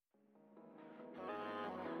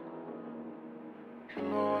Wenn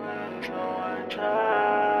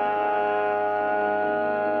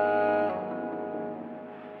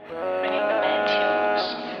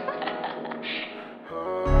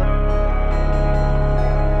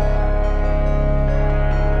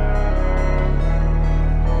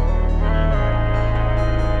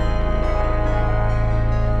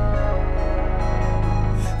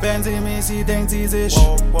sie mich sieht, denkt sie sich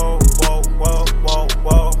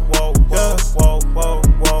yeah.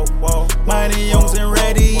 Meine Jungs sind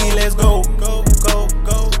ready, let's go.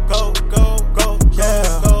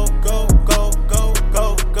 Yeah.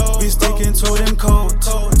 Wir sticken zu dem Code.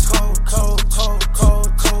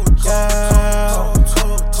 Yeah.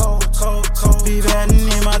 Wir werden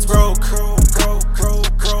niemals broke.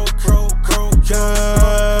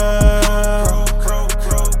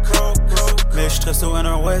 Stresst du in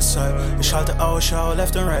der Westside. Ich halte Ausschau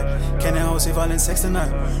left and right. Kenne Haus, sie wollen Sex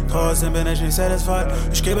tonight. Trotzdem bin ich nicht satisfied.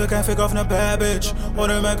 Ich gebe kein Fick auf ne Bad Bitch.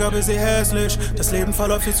 Ohne Make-up ist sie hässlich. Das Leben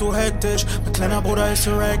verläuft viel zu hektisch. Mein kleiner Bruder ist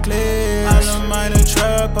zu reckless. Alle meine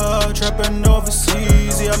Trapper trappen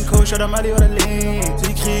overseas. Sie haben Kusch oder Mali oder Lean.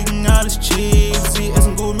 Sie kriegen alles cheap. Sie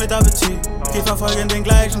essen gut mit Appetit. Wir verfolgen den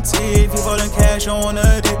gleichen Ziel. Wir wollen Cash ohne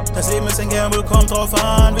Dip. Das Leben ist ein Gamble, kommt drauf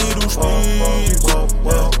an, wie du spielst.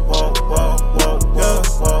 Yeah.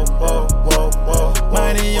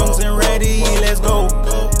 Meine Jungs sind ready, let's go.